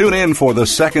 Tune in for The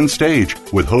Second Stage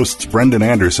with hosts Brendan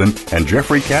Anderson and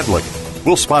Jeffrey Cadlick.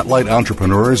 We'll spotlight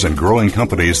entrepreneurs and growing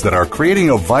companies that are creating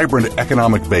a vibrant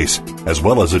economic base, as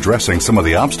well as addressing some of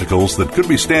the obstacles that could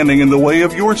be standing in the way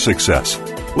of your success.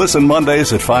 Listen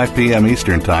Mondays at 5 p.m.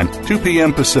 Eastern Time, 2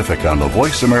 p.m. Pacific on the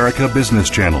Voice America Business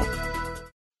Channel.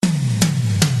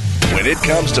 When it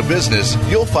comes to business,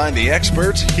 you'll find the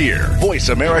experts here. Voice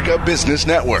America Business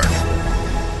Network.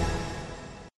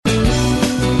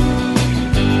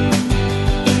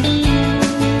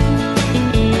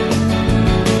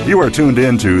 You are tuned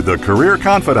in to The Career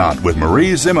Confidante with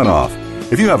Marie Zimenoff.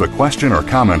 If you have a question or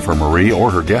comment for Marie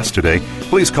or her guest today,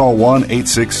 please call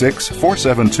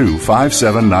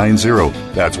 1-866-472-5790.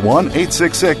 That's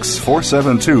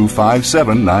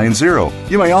 1-866-472-5790.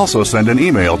 You may also send an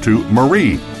email to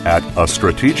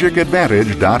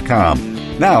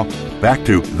marie@astrategicadvantage.com. Now, back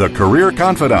to The Career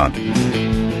Confidante.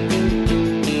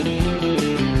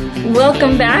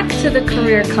 Welcome back to The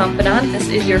Career Confidante. This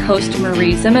is your host,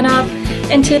 Marie Zimenoff,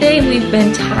 and today we've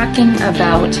been talking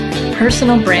about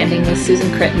Personal Branding with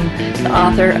Susan Chritton, the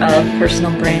author of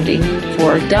Personal Branding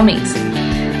for Dummies.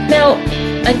 Now,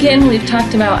 again, we've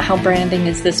talked about how branding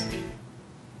is this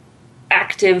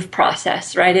active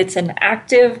process, right? It's an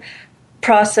active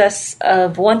process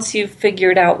of once you've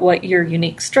figured out what your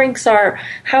unique strengths are,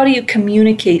 how do you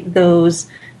communicate those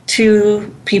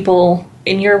to people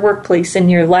in your workplace, in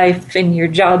your life, in your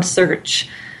job search?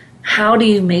 How do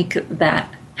you make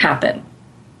that happen?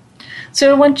 So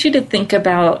I want you to think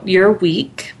about your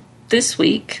week, this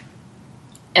week,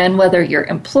 and whether you're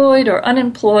employed or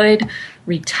unemployed,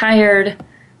 retired,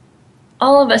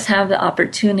 all of us have the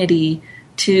opportunity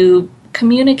to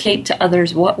communicate to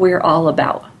others what we're all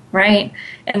about, right?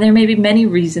 And there may be many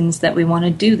reasons that we want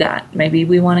to do that. Maybe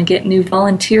we want to get new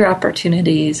volunteer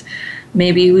opportunities.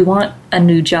 Maybe we want a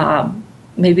new job.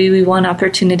 Maybe we want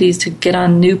opportunities to get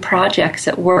on new projects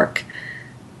at work.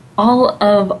 All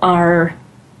of our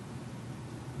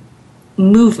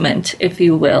movement, if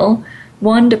you will,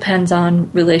 one depends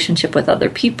on relationship with other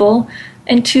people,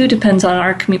 and two depends on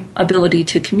our ability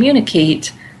to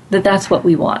communicate that that's what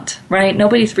we want, right?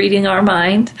 Nobody's reading our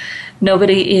mind.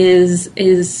 Nobody is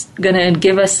going to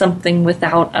give us something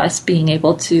without us being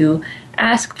able to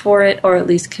ask for it, or at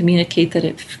least communicate that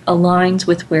it aligns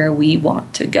with where we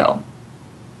want to go.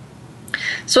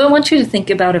 So I want you to think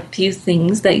about a few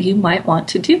things that you might want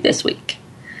to do this week.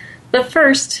 The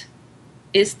first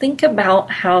is think about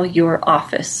how your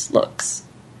office looks.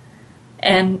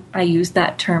 And I use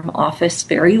that term office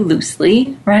very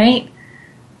loosely, right?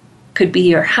 Could be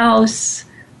your house,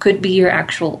 could be your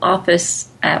actual office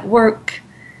at work.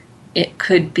 It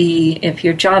could be, if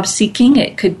you're job seeking,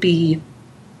 it could be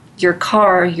your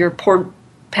car, your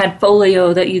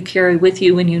portfolio that you carry with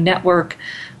you when you network.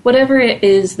 Whatever it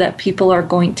is that people are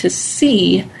going to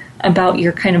see about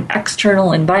your kind of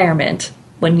external environment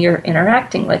when you're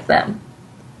interacting with them.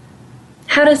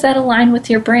 How does that align with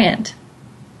your brand?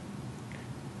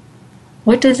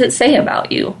 What does it say about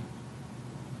you?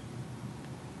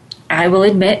 I will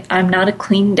admit I'm not a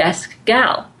clean desk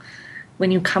gal.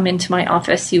 When you come into my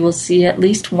office, you will see at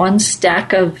least one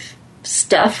stack of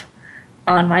stuff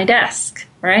on my desk,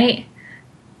 right?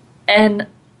 And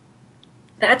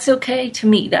that's okay to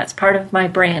me. That's part of my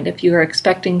brand. If you are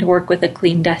expecting to work with a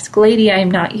clean desk lady, I'm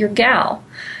not your gal.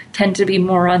 Tend to be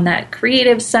more on that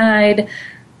creative side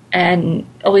and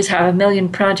always have a million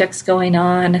projects going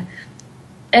on.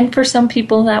 And for some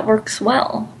people that works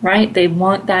well, right? They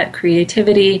want that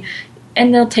creativity,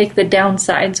 and they'll take the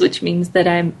downsides, which means that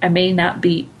I may not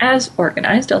be as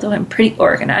organized, although I'm pretty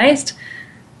organized,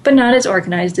 but not as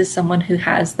organized as someone who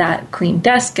has that clean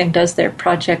desk and does their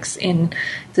projects in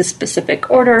the specific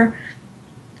order.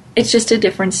 It's just a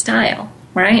different style,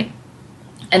 right?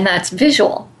 And that's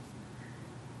visual.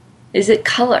 Is it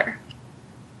color?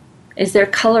 Is there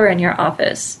color in your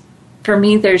office? For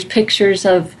me, there's pictures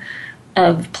of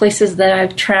places that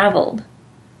I've traveled.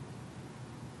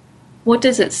 What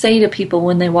does it say to people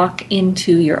when they walk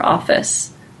into your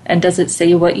office? And does it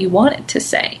say what you want it to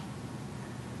say?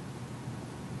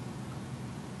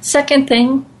 Second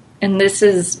thing, and this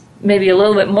is maybe a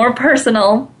little bit more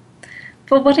personal,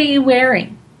 but what are you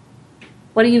wearing?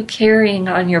 What are you carrying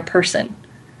on your person?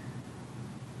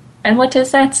 And what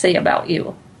does that say about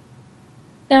you?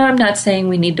 Now, I'm not saying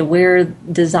we need to wear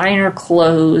designer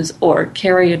clothes or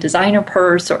carry a designer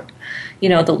purse or,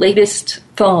 the latest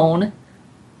phone,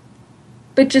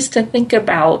 but just to think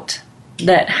about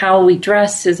that how we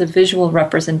dress is a visual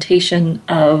representation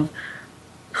of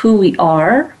who we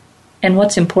are and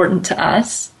what's important to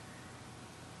us.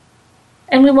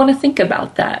 And we want to think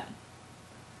about that.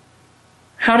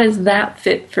 How does that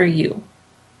fit for you?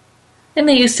 And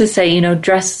they used to say,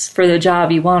 dress for the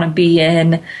job you want to be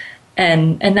in.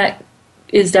 And that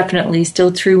is definitely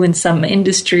still true in some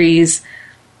industries.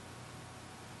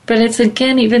 But it's,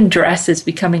 again, even dress is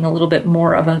becoming a little bit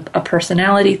more of a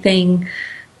personality thing,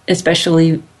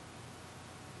 especially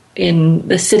in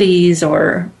the cities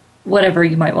or whatever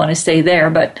you might want to say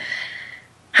there. But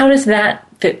how does that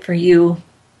fit for you?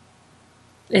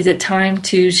 Is it time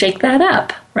to shake that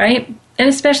up, right? And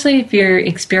especially if you're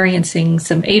experiencing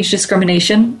some age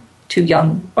discrimination, too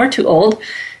young or too old,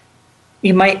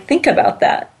 you might think about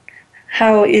that.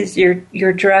 How is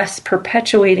your dress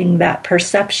perpetuating that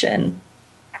perception?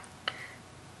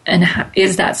 And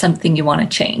is that something you want to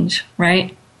change,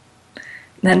 right?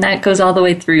 And that goes all the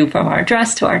way through from our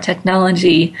dress to our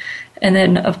technology. And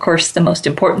then, of course, the most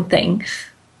important thing,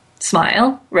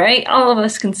 smile, right? All of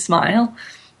us can smile.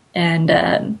 And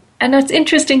it's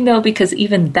interesting, though, because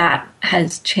even that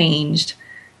has changed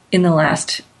in the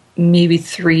last maybe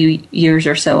 3 years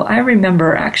or so. I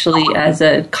remember actually as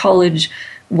a college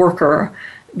worker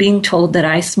being told that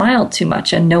I smiled too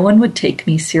much and no one would take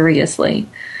me seriously.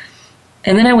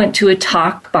 And then I went to a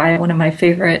talk by one of my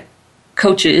favorite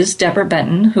coaches, Deborah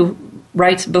Benton, who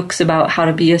writes books about how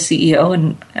to be a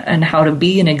CEO and how to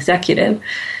be an executive.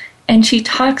 And she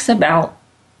talks about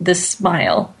the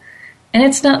smile. And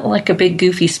it's not like a big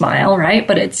goofy smile, right?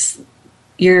 But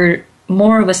you're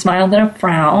more of a smile than a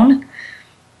frown.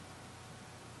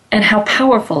 And how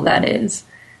powerful that is.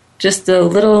 Just a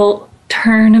little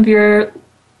turn of your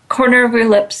corner of your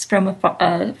lips from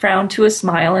a frown to a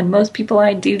smile. And most people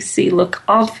I do see look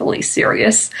awfully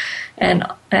serious and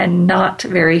not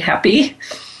very happy.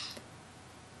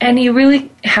 And you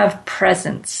really have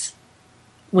presence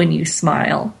when you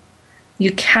smile.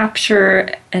 You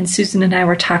capture, and Susan and I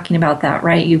were talking about that,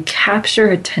 right? You capture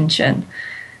attention.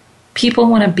 People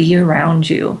want to be around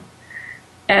you.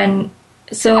 And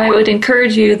so I would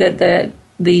encourage you that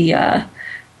the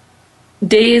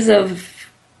days of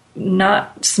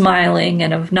not smiling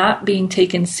and of not being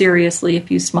taken seriously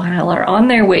if you smile are on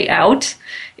their way out.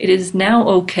 It is now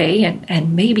okay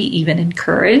and maybe even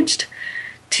encouraged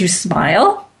to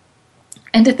smile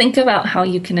and to think about how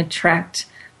you can attract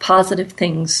positive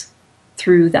things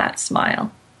through that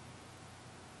smile.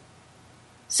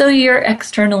 So your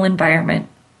external environment,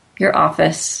 your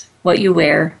office, what you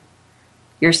wear,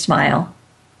 your smile.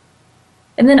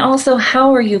 And then also,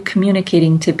 how are you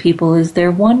communicating to people? Is there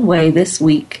one way this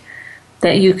week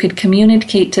that you could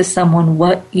communicate to someone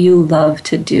what you love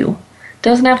to do?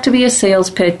 Doesn't have to be a sales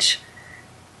pitch.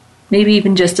 Maybe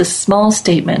even just a small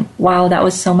statement. Wow, that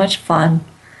was so much fun.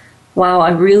 Wow,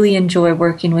 I really enjoy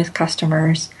working with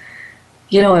customers.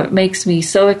 You know, it makes me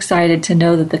so excited to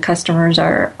know that the customers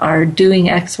are doing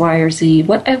X, Y, or Z,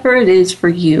 whatever it is for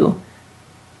you.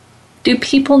 Do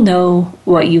people know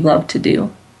what you love to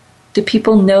do? Do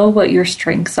people know what your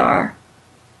strengths are?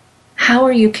 How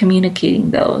are you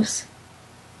communicating those?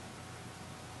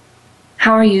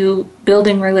 How are you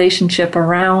building relationship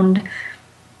around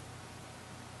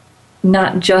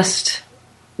not just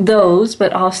those,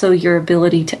 but also your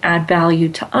ability to add value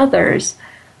to others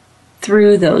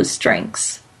through those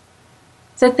strengths?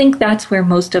 So I think that's where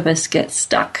most of us get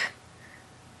stuck.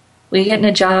 We get in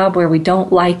a job where we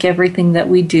don't like everything that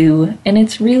we do, and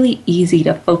it's really easy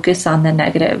to focus on the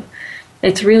negative.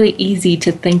 It's really easy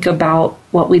to think about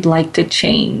what we'd like to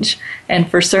change. And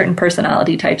for certain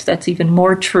personality types, that's even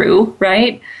more true,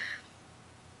 right?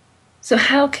 So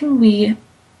how can we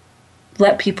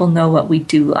let people know what we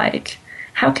do like?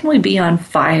 How can we be on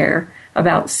fire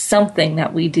about something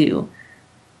that we do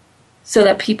so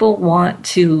that people want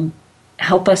to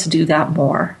help us do that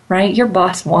more, right? Your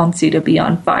boss wants you to be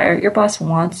on fire. Your boss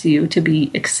wants you to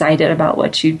be excited about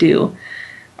what you do.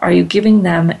 Are you giving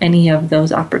them any of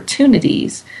those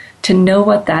opportunities to know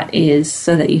what that is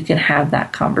so that you can have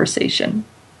that conversation?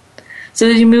 So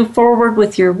as you move forward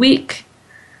with your week,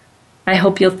 I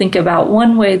hope you'll think about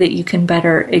one way that you can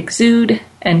better exude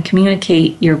and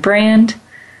communicate your brand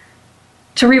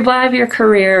to revive your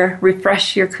career,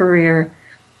 refresh your career,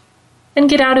 and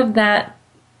get out of that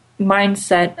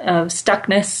mindset of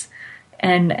stuckness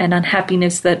and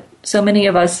unhappiness that so many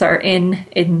of us are in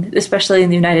especially in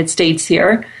the United States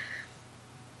here.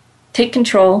 Take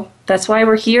control. That's why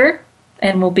we're here,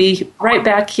 and we'll be right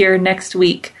back here next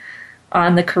week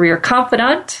on the Career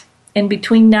Confidant. In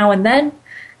between now and then,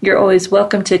 you're always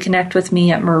welcome to connect with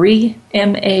me at Marie,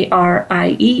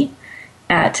 M-A-R-I-E,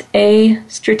 at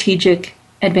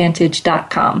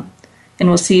astrategicadvantage.com. And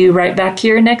we'll see you right back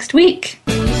here next week.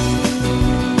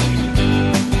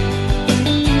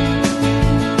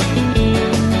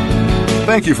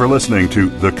 Thank you for listening to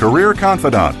The Career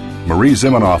Confidant. Marie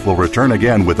Zimenoff will return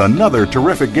again with another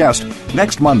terrific guest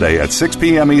next Monday at 6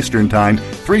 p.m. Eastern Time,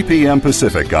 3 p.m.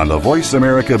 Pacific on the Voice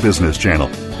America Business Channel.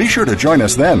 Be sure to join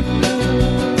us then.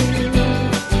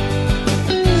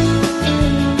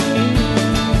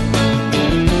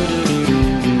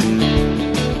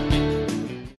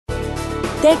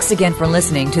 Thanks again for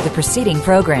listening to the preceding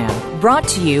program, brought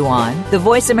to you on the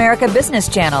Voice America Business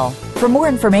Channel. For more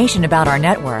information about our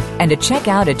network and to check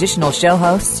out additional show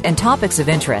hosts and topics of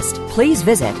interest, please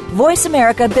visit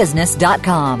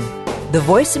voiceamericabusiness.com. The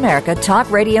Voice America Talk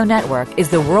Radio Network is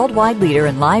the worldwide leader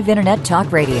in live Internet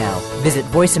talk radio. Visit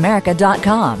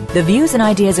voiceamerica.com. The views and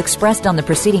ideas expressed on the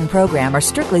preceding program are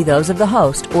strictly those of the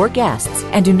host or guests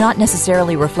and do not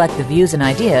necessarily reflect the views and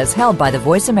ideas held by the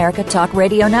Voice America Talk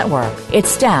Radio Network, its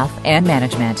staff, and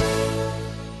management.